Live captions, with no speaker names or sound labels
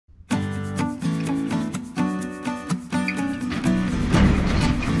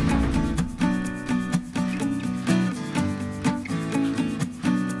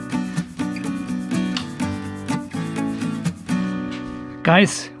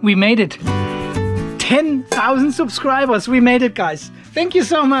Guys, we made it. 10,000 subscribers. We made it, guys. Thank you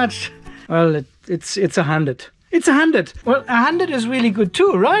so much. Well, it's 100. It's 100. Well, 100 is really good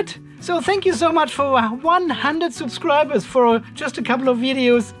too, right? So thank you so much for 100 subscribers for just a couple of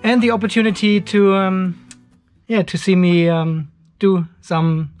videos and the opportunity to see me do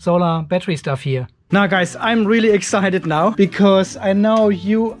some solar battery stuff here. Now guys, I'm really excited now because I know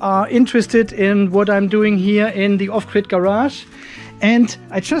you are interested in what I'm doing here in the off-grid garage, and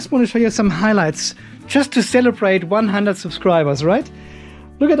I just want to show you some highlights just to celebrate 100 subscribers, right?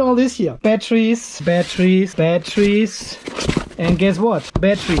 Look at all this here. Batteries, batteries, batteries. And guess what?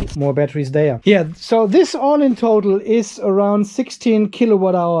 Batteries. More batteries there. Yeah, so this all in total is around 16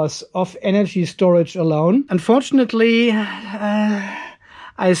 kilowatt hours of energy storage alone. Unfortunately,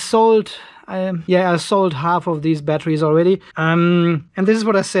 I sold half of these batteries already. And this is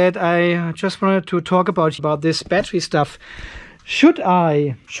what I said. I just wanted to talk about this battery stuff. Should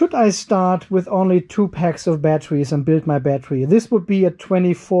I start with only 2 packs of batteries and build my battery? This would be a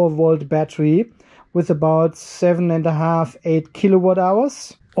 24-volt battery with about 7.5, 8 kilowatt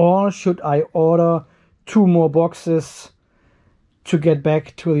hours. Or should I order 2 more boxes to get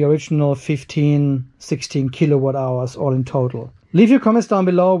back to the original 15, 16 kilowatt hours all in total? Leave your comments down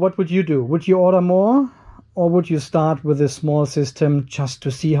below. What would you do? Would you order more? Or would you start with a small system just to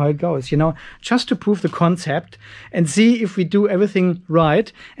see how it goes? You know, just to prove the concept and see if we do everything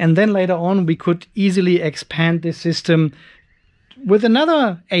right. And then later on, we could easily expand this system with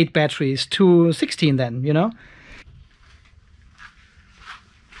another 8 batteries to 16 then, you know.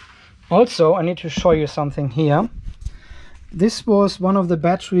 Also, I need to show you something here. This was one of the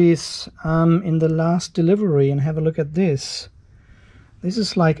batteries in the last delivery, and have a look at this. This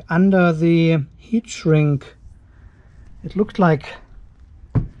is like under the heat shrink. It looked like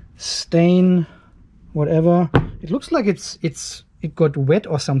stain, whatever. It looks like it got wet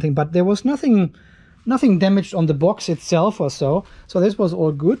or something, but there was nothing damaged on the box itself or so. So this was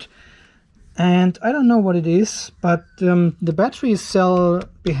all good. And I don't know what it is, but the battery cell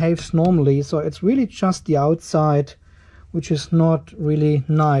behaves normally. So it's really just the outside, which is not really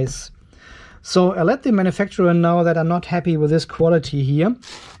nice. So I let the manufacturer know that I'm not happy with this quality here,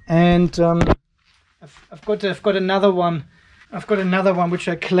 and I've got another one. I've got another one which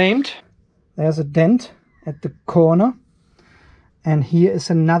I claimed. There's a dent at the corner, and here is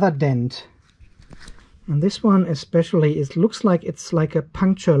another dent. And this one especially, it looks like it's like a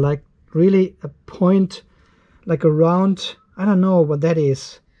puncture, like really a point, like a round. I don't know what that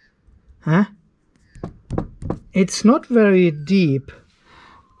is, huh? It's not very deep.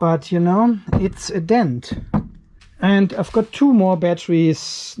 But, you know, it's a dent. And I've got 2 more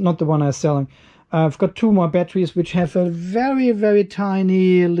batteries, not the one I'm selling. I've got 2 more batteries which have a very, very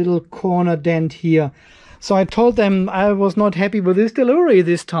tiny little corner dent here. So I told them I was not happy with this delivery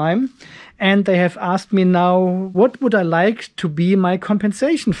this time. And they have asked me now, what would I like to be my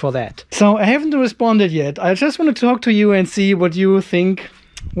compensation for that? So I haven't responded yet. I just want to talk to you and see what you think,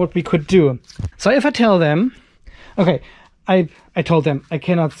 what we could do. So if I tell them, okay, I told them I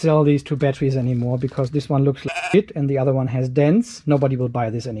cannot sell these 2 batteries anymore because this one looks like it and the other one has dents. Nobody will buy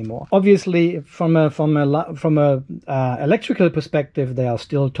this anymore. Obviously, from a electrical perspective, they are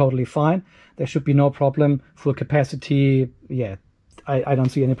still totally fine. There should be no problem. Full capacity, yeah, I don't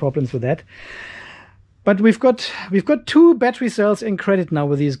see any problems with that. But we've got 2 battery cells in credit now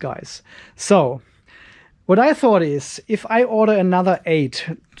with these guys. So what I thought is, if I order another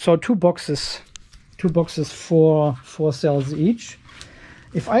 8, so 2 boxes for 4 cells each.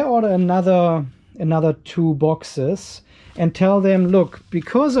 If I order another 2 boxes and tell them, look,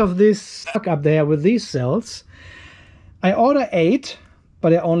 because of this stuck up there with these cells, I order 8,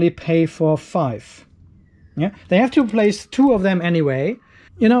 but I only pay for 5. Yeah, they have to place 2 of them anyway,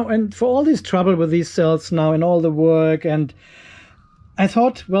 you know, and for all this trouble with these cells now and all the work, and I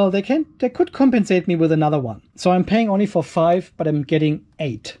thought, well, they could compensate me with another one. So I'm paying only for 5, but I'm getting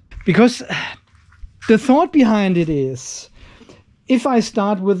 8. Because the thought behind it is, if I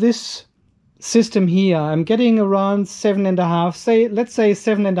start with this system here, I'm getting around 7.5, let's say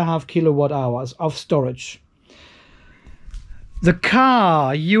 7.5 kilowatt hours of storage. The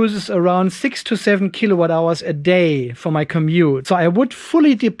car uses around 6 to 7 kilowatt hours a day for my commute. So I would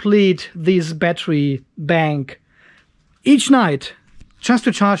fully deplete this battery bank each night just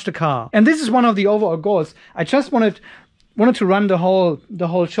to charge the car. And this is one of the overall goals. I just wanted to run the whole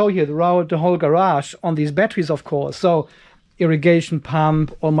show here, the whole garage on these batteries, of course. So irrigation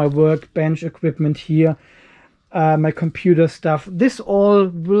pump, all my workbench equipment here, my computer stuff. This all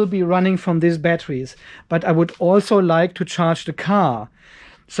will be running from these batteries. But I would also like to charge the car.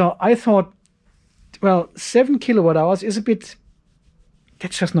 So I thought, well, 7 kilowatt hours is a bit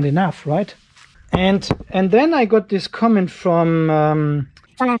that's just not enough, right? And then I got this comment from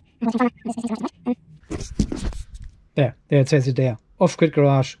there it says it there. Off-Grid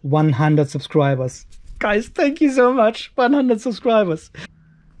Garage, 100 subscribers. Guys, thank you so much. 100 subscribers.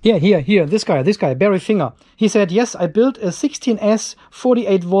 Yeah, here, this guy, Barry Finger. He said, yes, I built a 16S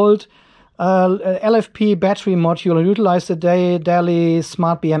 48 volt LFP battery module and utilized the daily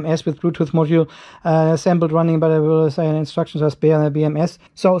smart BMS with Bluetooth module assembled running, but I will say instructions are spare on the BMS.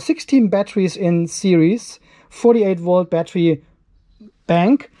 So 16 batteries in series, 48 volt battery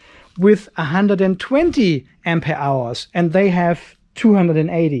bank with 120 ampere hours, and they have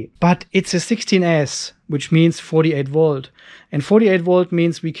 280. But it's a 16S, which means 48 volt. And 48 volt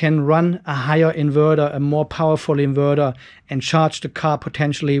means we can run a higher inverter, a more powerful inverter, and charge the car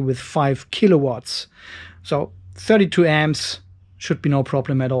potentially with 5 kilowatts. So 32 amps should be no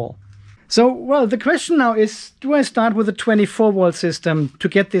problem at all. So, well, the question now is, do I start with a 24 volt system to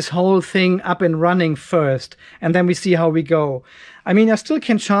get this whole thing up and running first, and then we see how we go? I mean, I still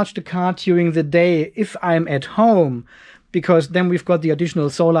can charge the car during the day if I'm at home, because then we've got the additional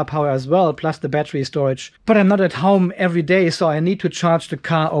solar power as well, plus the battery storage. But I'm not at home every day, so I need to charge the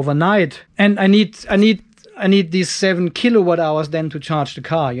car overnight. And I need these 7 kilowatt hours then to charge the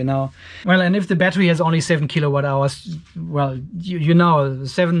car, you know. Well, and if the battery has only 7 kilowatt hours, well, you know,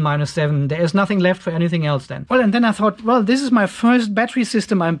 7 minus 7, there is nothing left for anything else then. Well, and then I thought, well, this is my first battery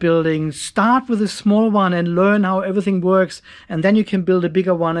system I'm building. Start with a small one and learn how everything works. And then you can build a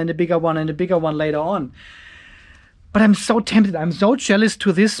bigger one and a bigger one and a bigger one later on. But I'm so tempted. I'm so jealous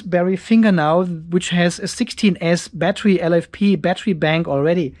to this Barry Finger now, which has a 16S battery LFP battery bank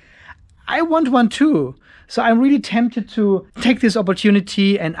already. I want one too. So I'm really tempted to take this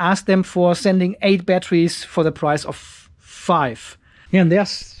opportunity and ask them for sending 8 batteries for the price of 5. Yeah, and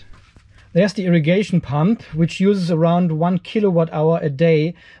there's the irrigation pump, which uses around 1 kilowatt hour a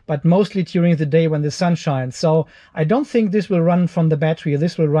day, but mostly during the day when the sun shines. So I don't think this will run from the battery.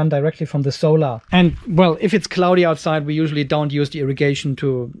 This will run directly from the solar. And, well, if it's cloudy outside, we usually don't use the irrigation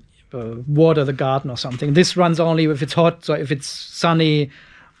to water the garden or something. This runs only if it's hot, so if it's sunny,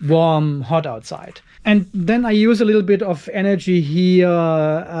 warm, hot outside. And then I use a little bit of energy here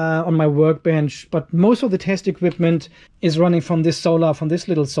on my workbench, but most of the test equipment is running from this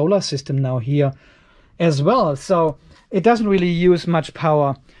little solar system now here as well. So it doesn't really use much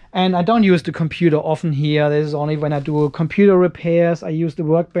power. And I don't use the computer often here. This is only when I do computer repairs. I use the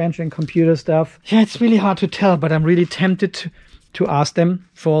workbench and computer stuff. Yeah, it's really hard to tell, but I'm really tempted to ask them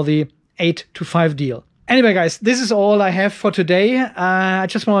for the 8-to-5 deal. Anyway, guys, this is all I have for today. I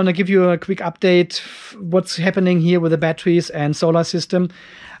just want to give you a quick update what's happening here with the batteries and solar system.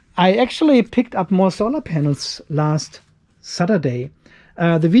 I actually picked up more solar panels last Saturday.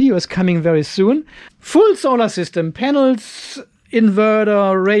 The video is coming very soon. Full solar system, panels,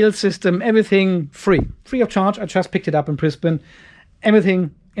 inverter, rail system, everything free of charge. I just picked it up in Brisbane.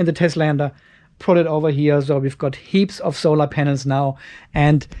 Everything in the Teslander. Brought it over here, so we've got heaps of solar panels now,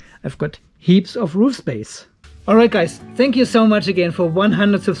 and I've got heaps of roof space. Alright guys, thank you so much again for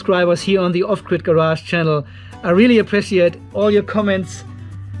 100 subscribers here on the Off-Grid Garage channel. I really appreciate all your comments,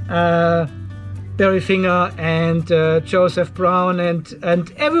 Barry Finger and Joseph Brown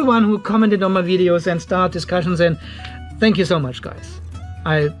and everyone who commented on my videos and start discussions, and thank you so much guys.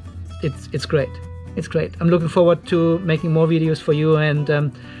 It's great. It's great. I'm looking forward to making more videos for you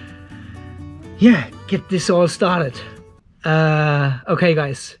and yeah, get this all started. Okay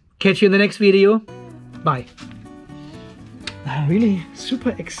guys, catch you in the next video. Bye. I'm really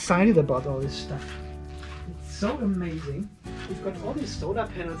super excited about all this stuff. It's so amazing. We've got all these solar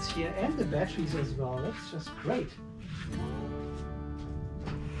panels here and the batteries as well. That's just great.